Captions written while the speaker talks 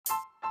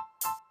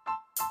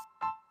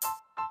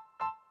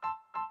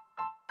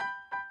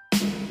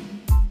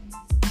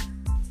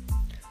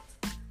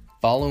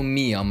Follow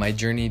me on my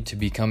journey to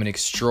become an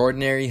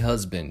extraordinary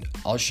husband.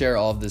 I'll share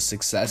all of the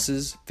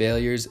successes,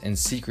 failures, and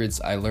secrets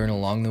I learn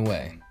along the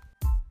way.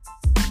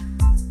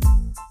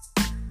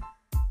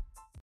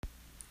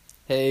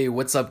 Hey,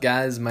 what's up,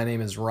 guys? My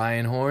name is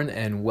Ryan Horn,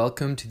 and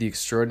welcome to the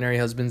Extraordinary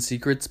Husband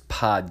Secrets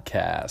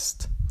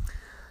podcast.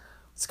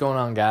 What's going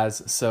on,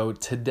 guys? So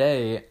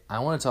today, I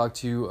want to talk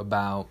to you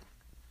about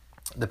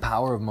the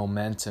power of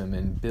momentum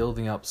and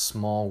building up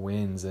small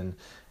wins and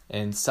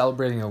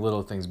celebrating the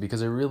little things,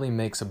 because it really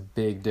makes a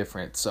big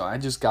difference. So I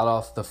just got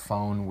off the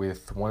phone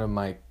with one of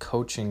my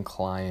coaching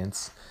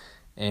clients,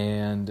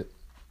 and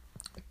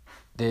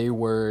they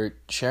were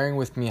sharing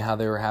with me how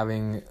they were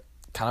having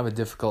kind of a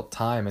difficult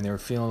time, and they were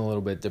feeling a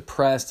little bit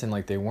depressed, and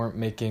like they weren't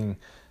making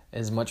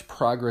as much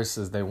progress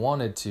as they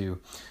wanted to.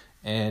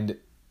 And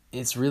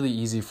it's really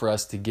easy for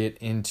us to get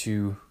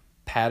into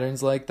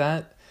patterns like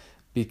that,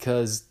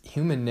 because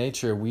human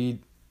nature,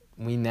 we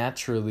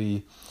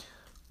naturally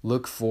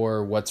look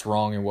for what's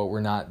wrong and what we're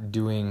not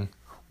doing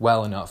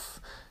well enough.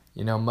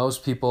 You know,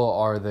 most people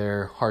are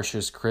their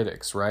harshest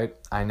critics, right?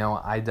 I know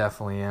I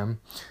definitely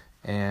am,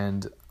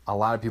 and a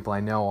lot of people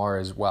I know are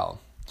as well.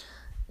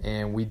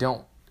 And we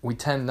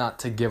tend not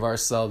to give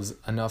ourselves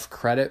enough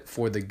credit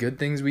for the good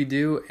things we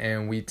do,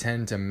 and we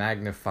tend to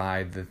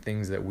magnify the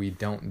things that we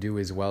don't do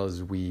as well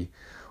as we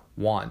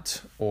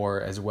want,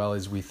 or as well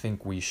as we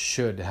think we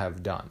should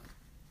have done.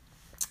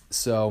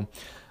 So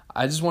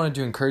I just wanted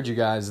to encourage you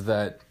guys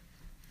that,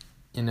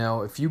 you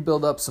know, if you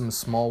build up some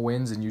small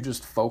wins and you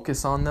just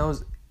focus on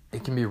those,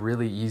 it can be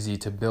really easy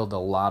to build a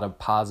lot of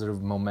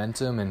positive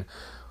momentum. And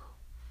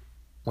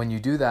when you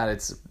do that,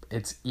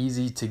 it's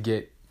easy to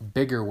get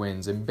bigger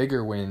wins,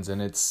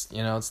 and it's,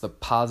 you know, it's the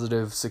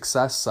positive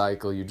success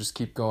cycle. You just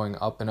keep going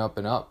up and up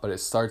and up, but it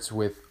starts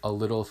with a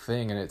little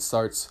thing, and it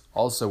starts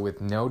also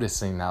with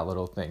noticing that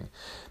little thing.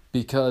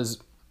 Because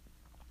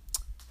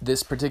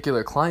this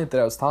particular client that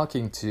I was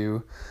talking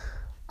to,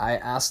 I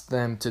asked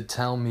them to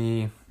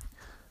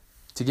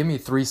give me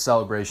 3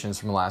 celebrations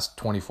from the last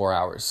 24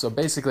 hours. So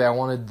basically, I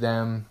wanted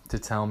them to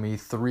tell me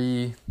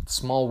 3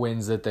 small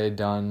wins that they'd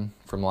done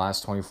from the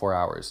last 24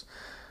 hours,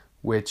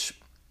 which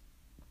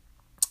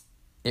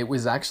it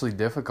was actually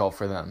difficult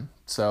for them.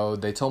 So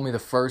they told me the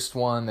first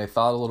one, they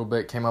thought a little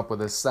bit, came up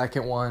with a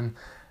second one.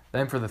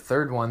 Then for the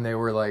third one, they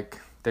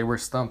were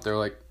stumped. They were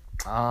like,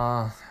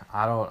 I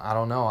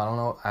don't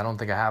know. I don't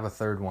think I have a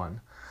third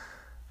one.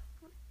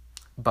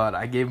 But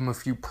I gave them a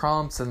few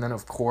prompts, and then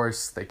of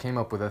course they came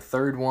up with a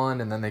third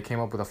one, and then they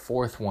came up with a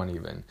fourth one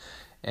even.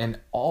 And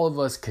all of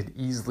us could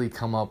easily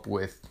come up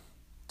with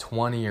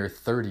 20 or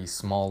 30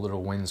 small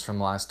little wins from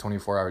the last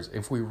 24 hours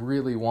if we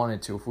really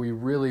wanted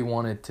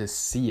to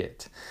see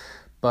it.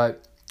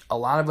 But a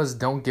lot of us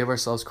don't give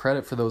ourselves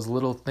credit for those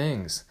little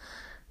things.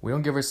 We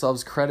don't give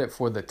ourselves credit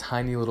for the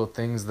tiny little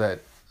things that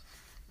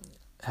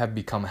have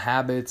become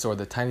habits, or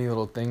the tiny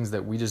little things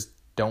that we just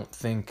don't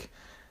think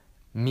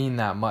mean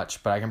that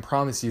much. But I can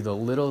promise you, the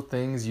little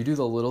things, you do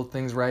the little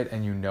things right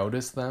and you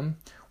notice them,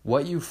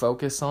 what you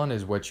focus on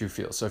is what you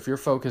feel. So if you're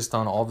focused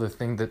on all the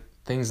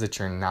things that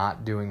you're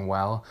not doing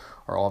well,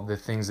 or all the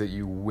things that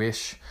you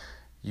wish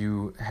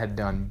you had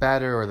done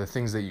better, or the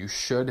things that you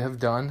should have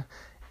done,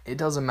 it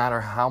doesn't matter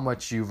how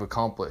much you've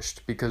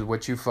accomplished, because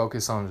what you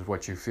focus on is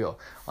what you feel.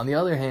 On the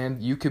other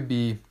hand, you could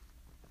be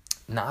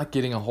not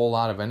getting a whole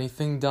lot of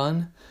anything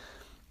done,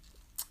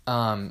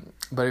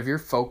 but if you're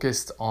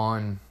focused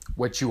on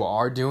what you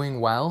are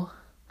doing well,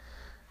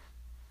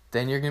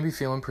 then you're going to be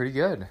feeling pretty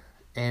good.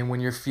 And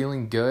when you're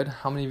feeling good,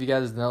 how many of you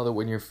guys know that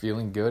when you're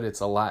feeling good, it's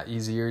a lot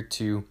easier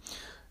to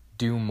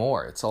do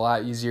more? It's a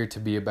lot easier to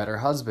be a better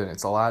husband.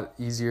 It's a lot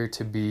easier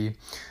to be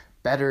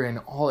better in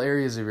all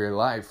areas of your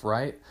life,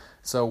 right?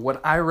 So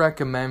what I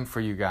recommend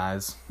for you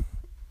guys,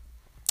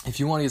 if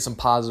you want to get some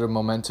positive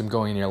momentum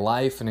going in your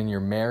life and in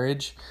your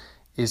marriage,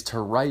 is to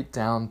write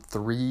down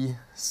 3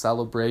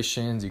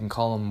 celebrations. You can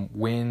call them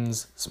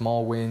wins,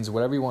 small wins,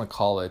 whatever you want to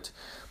call it.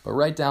 But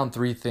write down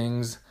 3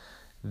 things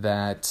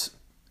that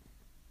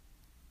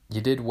you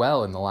did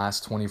well in the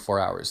last 24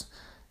 hours.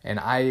 And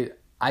I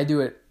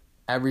do it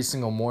every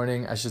single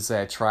morning. I should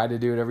say I try to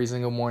do it every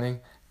single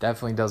morning.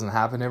 Definitely doesn't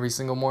happen every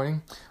single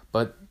morning.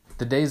 But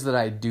the days that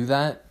I do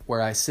that,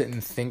 where I sit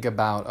and think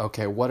about,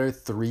 okay, what are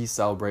 3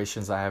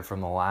 celebrations I have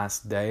from the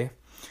last day?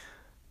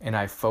 And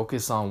I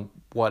focus on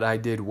what I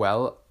did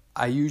well.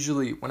 I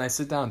usually, when I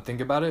sit down and think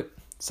about it,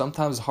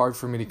 sometimes it's hard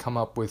for me to come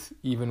up with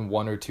even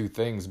 1 or 2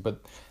 things. But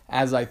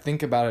as I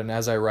think about it and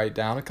as I write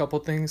down a couple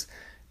things,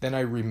 then I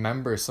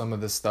remember some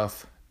of the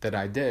stuff that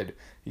I did.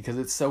 Because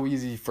it's so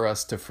easy for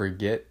us to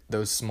forget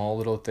those small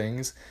little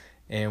things,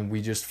 and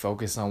we just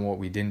focus on what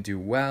we didn't do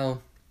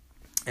well.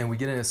 And we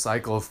get in a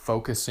cycle of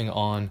focusing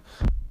on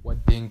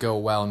what didn't go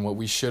well and what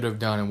we should have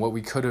done and what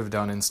we could have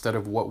done instead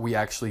of what we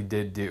actually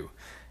did do.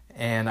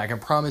 And I can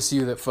promise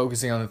you that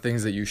focusing on the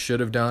things that you should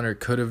have done or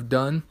could have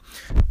done,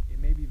 it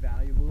may be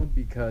valuable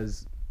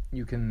because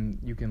you can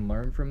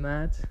learn from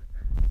that,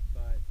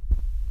 but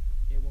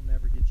it will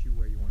never get you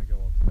where you want to go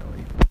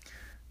ultimately.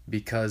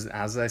 Because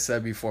as I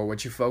said before,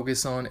 what you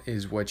focus on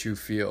is what you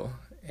feel.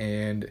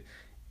 And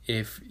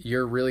if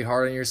you're really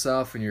hard on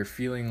yourself and you're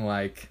feeling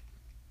like,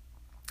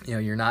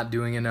 you're not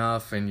doing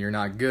enough and you're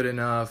not good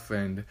enough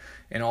and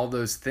all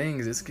those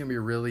things, it's going to be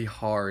really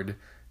hard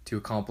to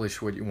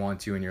accomplish what you want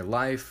to in your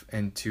life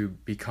and to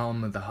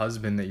become the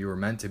husband that you were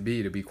meant to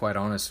be quite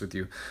honest with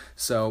you.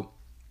 So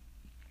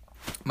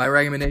my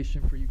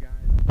recommendation for you guys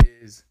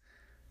is,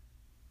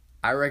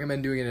 I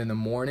recommend doing it in the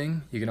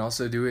morning. You can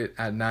also do it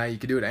at night. You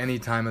can do it any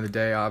time of the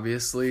day,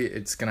 obviously.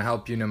 It's going to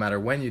help you no matter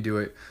when you do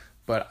it.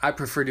 But I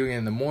prefer doing it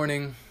in the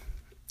morning.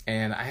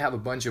 And I have a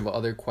bunch of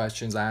other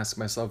questions I ask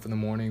myself in the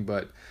morning,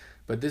 but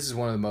this is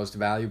one of the most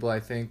valuable, I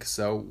think.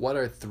 So what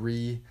are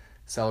 3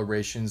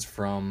 celebrations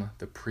from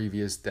the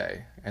previous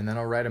day? And then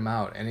I'll write them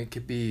out. And it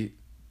could be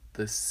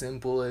the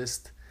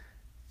simplest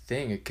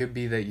thing. It could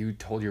be that you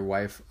told your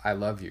wife, I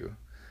love you.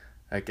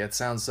 Like, it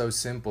sounds so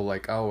simple,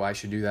 like, oh, I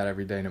should do that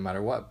every day no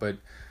matter what. But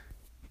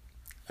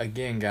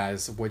again,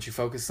 guys, what you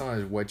focus on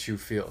is what you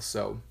feel.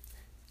 So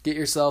get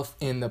yourself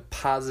in the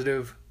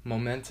positive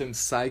momentum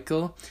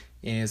cycle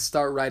and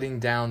start writing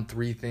down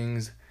 3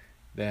 things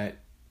that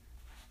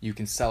you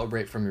can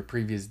celebrate from your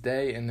previous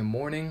day in the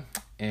morning.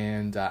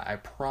 And I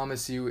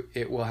promise you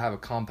it will have a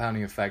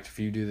compounding effect if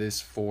you do this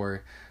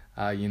for,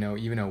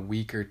 even a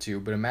week or 2.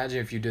 But imagine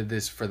if you did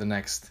this for the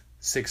next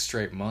 6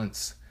 straight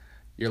months.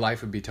 Your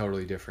life would be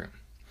totally different.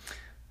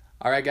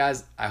 All right,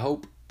 guys, I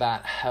hope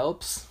that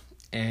helps.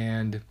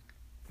 And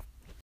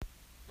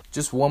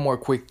just one more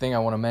quick thing I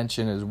want to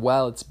mention as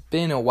well. It's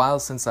been a while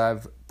since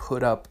I've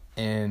put out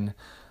an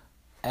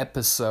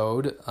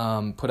episode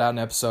on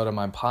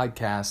my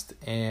podcast,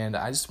 and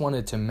I just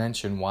wanted to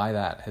mention why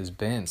that has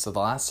been. So the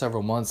last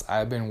several months,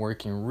 I've been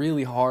working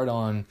really hard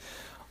on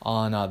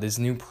this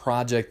new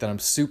project that I'm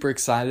super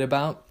excited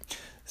about.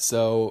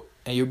 So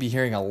and you'll be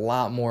hearing a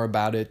lot more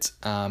about it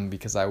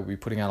because I will be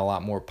putting out a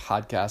lot more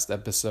podcast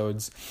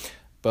episodes.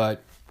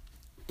 But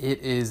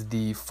it is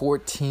the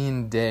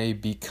 14-day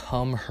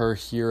Become Her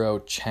Hero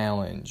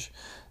Challenge.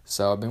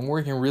 So I've been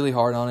working really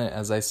hard on it,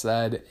 as I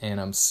said, and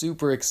I'm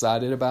super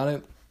excited about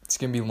it. It's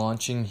going to be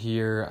launching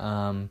here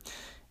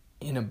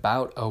in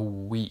about a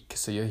week.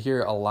 So you'll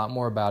hear a lot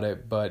more about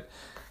it. But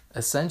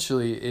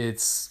essentially,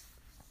 it's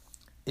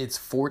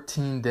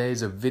 14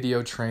 days of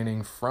video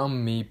training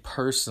from me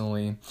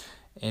personally.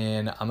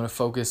 And I'm going to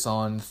focus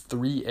on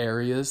 3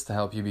 areas to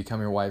help you become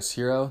your wife's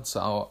hero.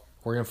 So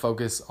we're going to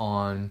focus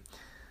on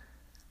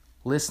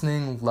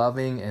listening,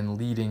 loving, and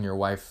leading your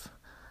wife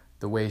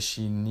the way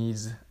she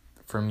needs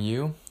from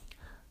you,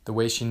 the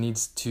way she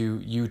needs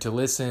you to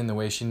listen, the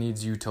way she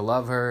needs you to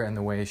love her, and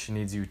the way she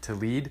needs you to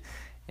lead.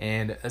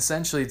 And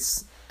essentially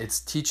it's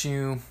teaching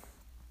you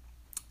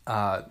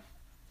the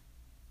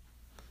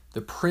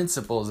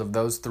principles of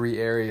those 3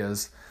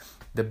 areas,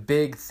 the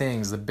big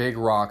things, the big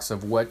rocks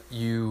of what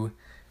you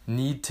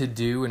need to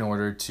do in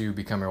order to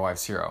become your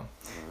wife's hero.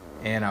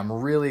 And I'm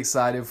really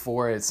excited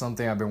for it. It's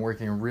something I've been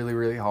working really,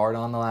 really hard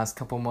on the last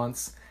couple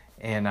months,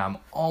 and I'm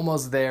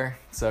almost there.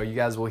 So you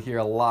guys will hear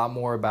a lot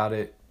more about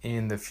it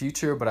in the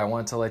future, but I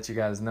wanted to let you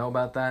guys know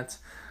about that.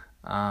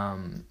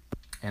 And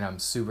I'm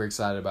super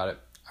excited about it.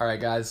 All right,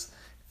 guys,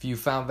 if you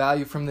found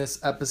value from this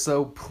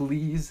episode,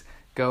 please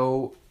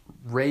go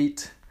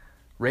rate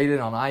it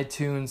on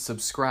iTunes,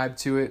 subscribe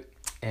to it,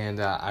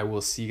 and I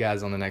will see you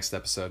guys on the next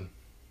episode.